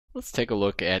Let's take a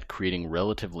look at creating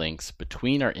relative links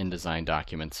between our InDesign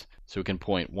documents so we can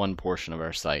point one portion of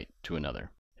our site to another.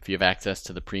 If you have access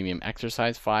to the premium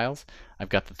exercise files, I've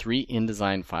got the 3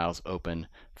 InDesign files open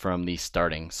from the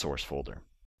starting source folder.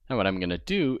 Now what I'm going to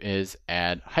do is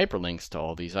add hyperlinks to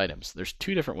all these items. There's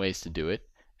 2 different ways to do it,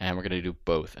 and we're going to do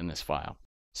both in this file.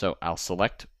 So I'll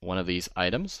select one of these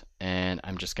items, and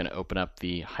I'm just going to open up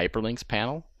the hyperlinks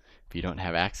panel. If you don't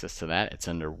have access to that, it's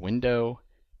under Window,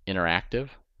 Interactive,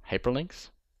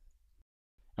 Hyperlinks.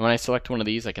 And when I select one of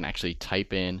these, I can actually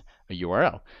type in a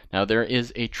URL. Now there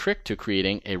is a trick to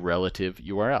creating a relative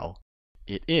URL.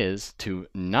 It is to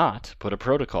not put a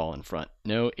protocol in front.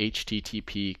 No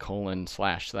http://,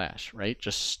 right?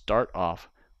 Just start off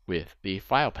with the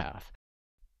file path.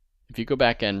 If you go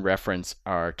back and reference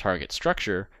our target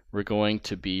structure, we're going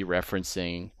to be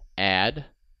referencing add,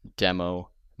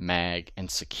 demo, mag,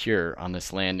 and secure on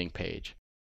this landing page.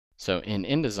 So in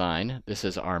InDesign, this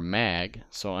is our mag,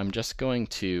 so I'm just going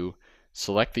to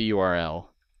select the URL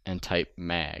and type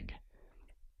mag.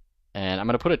 And I'm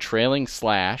going to put a trailing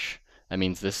slash. That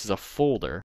means this is a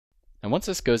folder. And once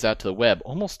this goes out to the web,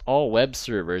 almost all web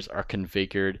servers are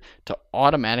configured to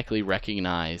automatically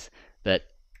recognize that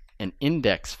an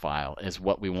index file is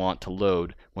what we want to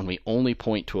load when we only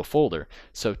point to a folder.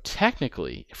 So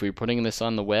technically, if we were putting this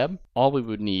on the web, all we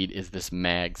would need is this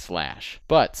mag slash.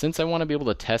 But since I want to be able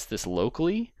to test this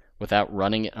locally without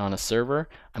running it on a server,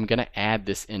 I'm going to add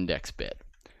this index bit.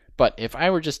 But if I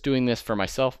were just doing this for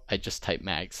myself, I'd just type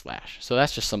mag slash. So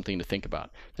that's just something to think about.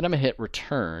 Then I'm going to hit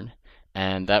return,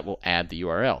 and that will add the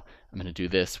URL. I'm going to do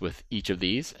this with each of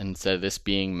these. And instead of this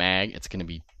being mag, it's going to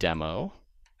be demo.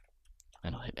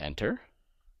 And I'll hit enter.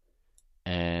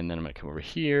 And then I'm going to come over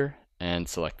here and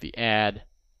select the add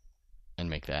and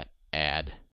make that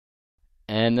add.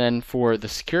 And then for the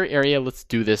secure area, let's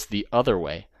do this the other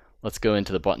way. Let's go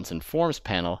into the buttons and forms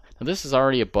panel. Now this is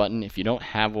already a button. If you don't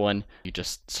have one, you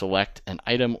just select an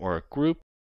item or a group,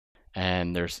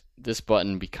 and this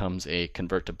button becomes a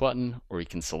convert to button, or you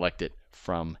can select it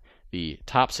from the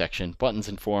top section. Buttons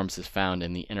and forms is found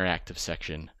in the interactive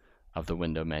section of the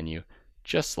window menu,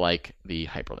 just like the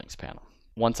hyperlinks panel.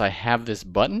 Once I have this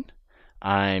button,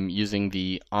 I'm using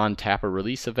the onTapper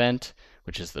release event,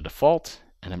 which is the default,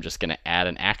 and I'm just going to add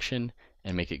an action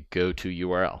and make it go to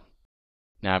URL.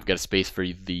 Now I've got a space for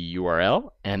the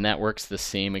URL, and that works the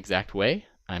same exact way.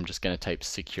 I'm just going to type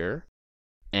secure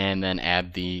and then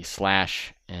add the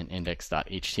slash and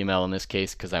index.html in this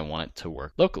case because I want it to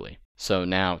work locally. So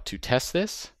now to test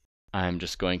this, I'm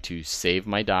just going to save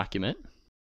my document.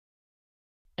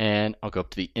 And I'll go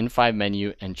up to the in5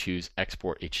 menu and choose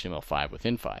Export HTML5 with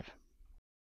in5.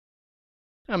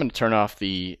 I'm going to turn off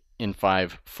the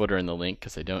in5 footer in the link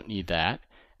because I don't need that.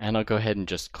 And I'll go ahead and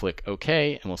just click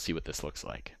OK, and we'll see what this looks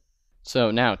like. So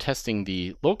now testing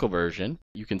the local version,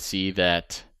 you can see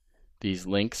that these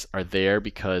links are there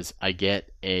because I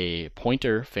get a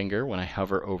pointer finger when I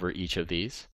hover over each of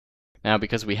these. Now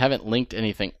because we haven't linked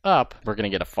anything up, we're going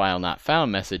to get a file not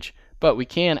found message, but we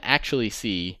can actually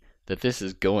see that this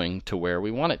is going to where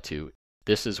we want it to.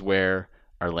 This is where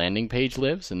our landing page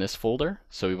lives in this folder,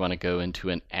 so we want to go into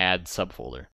an add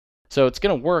subfolder. So it's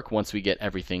going to work once we get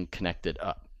everything connected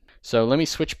up. So let me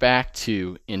switch back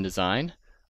to InDesign,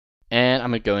 and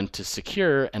I'm going to go into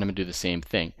secure, and I'm going to do the same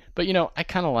thing. But you know, I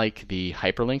kind of like the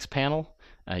hyperlinks panel.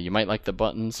 You might like the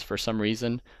buttons for some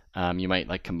reason. You might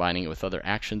like combining it with other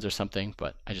actions or something,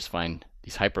 but I just find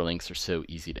these hyperlinks are so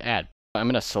easy to add. I'm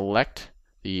going to select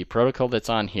the protocol that's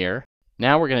on here.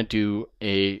 Now we're going to do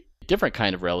a different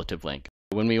kind of relative link.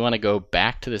 When we want to go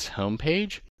back to this home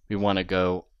page, we want to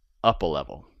go up a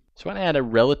level. So I want to add a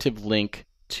relative link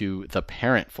to the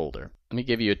parent folder. Let me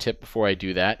give you a tip before I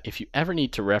do that. If you ever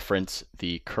need to reference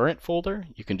the current folder,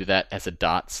 you can do that as a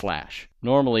 /.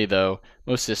 Normally though,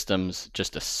 most systems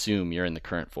just assume you're in the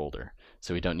current folder,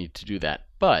 so we don't need to do that.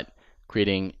 But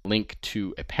creating a link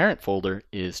to a parent folder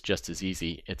is just as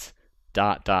easy. It's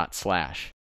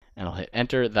 // and I'll hit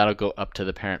enter. That'll go up to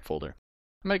the parent folder.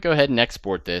 I'm going to go ahead and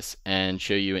export this and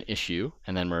show you an issue,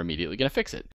 and then we're immediately going to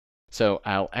fix it. So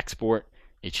I'll export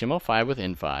HTML5 with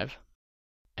in5,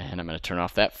 and I'm going to turn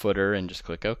off that footer and just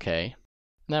click OK. And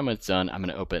then when it's done, I'm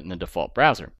going to open it in the default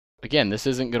browser. Again, this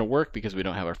isn't going to work because we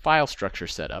don't have our file structure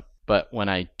set up, but when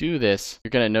I do this,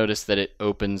 you're going to notice that it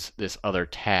opens this other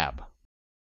tab.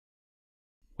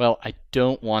 Well, I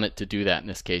don't want it to do that in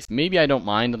this case. Maybe I don't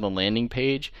mind on the landing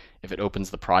page if it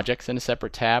opens the projects in a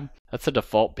separate tab. That's the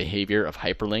default behavior of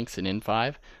hyperlinks in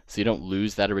in5, so you don't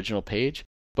lose that original page.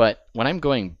 But when I'm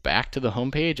going back to the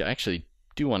home page, I actually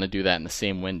do want to do that in the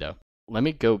same window. Let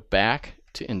me go back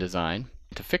to InDesign.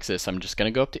 To fix this, I'm just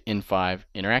going to go up to in5,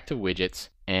 Interactive Widgets,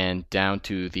 and down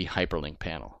to the hyperlink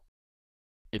panel.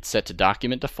 It's set to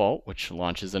document default, which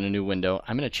launches in a new window.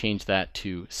 I'm going to change that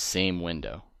to same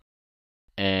window.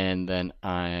 And then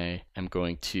I am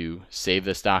going to save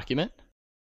this document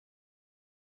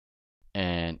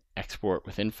and export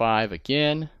with in5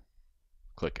 again.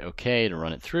 Click OK to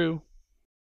run it through,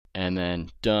 and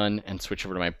then done, and switch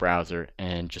over to my browser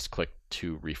and just click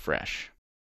to refresh.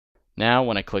 Now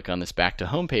when I click on this back to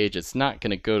home page, it's not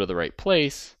going to go to the right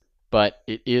place, but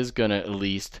it is going to at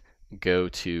least go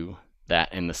to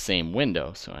that in the same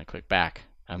window. So when I click back,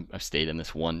 I've stayed in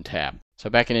this one tab. So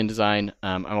back in InDesign,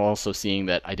 I'm also seeing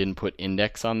that I didn't put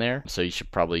index on there, so you should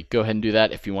probably go ahead and do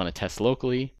that if you want to test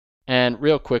locally. And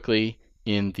real quickly,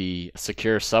 in the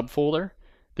secure subfolder,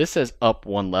 this says up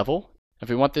one level. If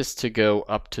we want this to go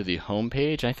up to the home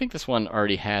page, I think this one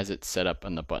already has it set up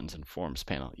on the buttons and forms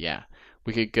panel. Yeah,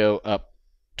 we could go up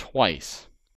twice.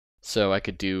 So I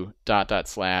could do ... and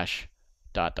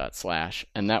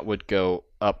that would go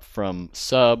up from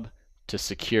sub to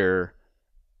secure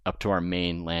up to our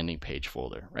main landing page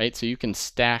folder, right? So you can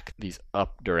stack these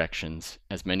up directions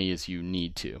as many as you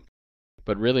need to.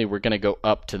 But really, we're going to go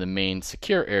up to the main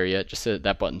secure area. Just so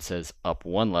that button says up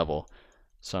one level.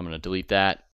 So I'm going to delete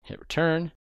that, hit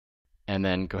return, and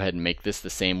then go ahead and make this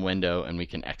the same window, and we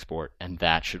can export, and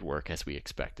that should work as we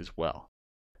expect as well.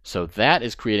 So that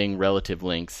is creating relative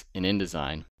links in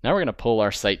InDesign. Now we're going to pull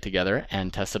our site together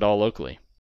and test it all locally.